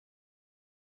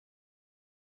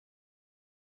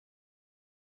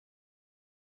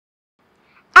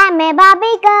I'm a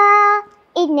Barbie girl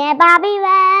in a Barbie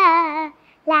world.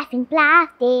 Laughing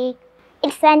plastic,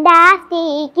 it's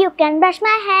fantastic. You can brush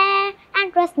my hair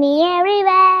and trust me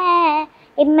everywhere.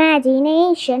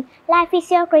 Imagination, life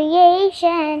is your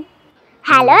creation.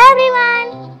 Hello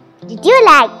everyone. Did you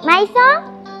like my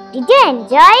song? Did you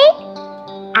enjoy it?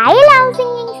 I love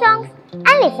singing songs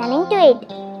and listening to it.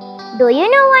 Do you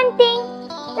know one thing?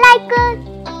 Like us,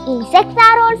 insects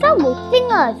are also good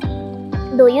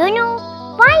singers. Do you know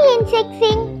why insects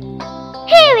sing?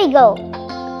 Here we go.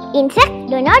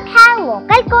 Insects do not have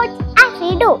vocal cords as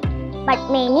we do, but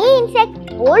many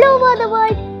insects all over the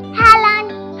world have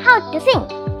learned how to sing.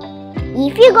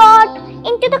 If you go out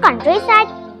into the countryside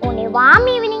on a warm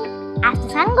evening as the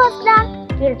sun goes down,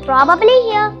 you'll probably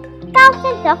hear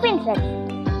thousands of insects.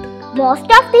 Most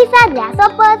of these are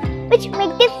grasshoppers, which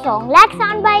make this song-like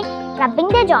sound by rubbing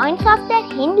the joints of their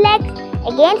hind legs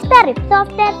against the ribs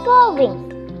of their forewings.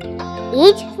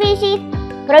 Each species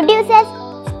produces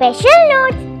special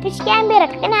notes which can be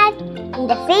recognized in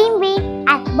the same way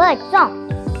as bird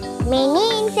songs.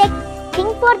 Many insects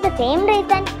sing for the same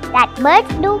reason that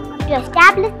birds do, to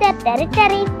establish their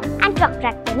territories and to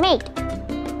attract a mate.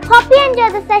 Hope you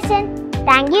enjoy the session.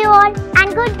 Thank you all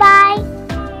and goodbye.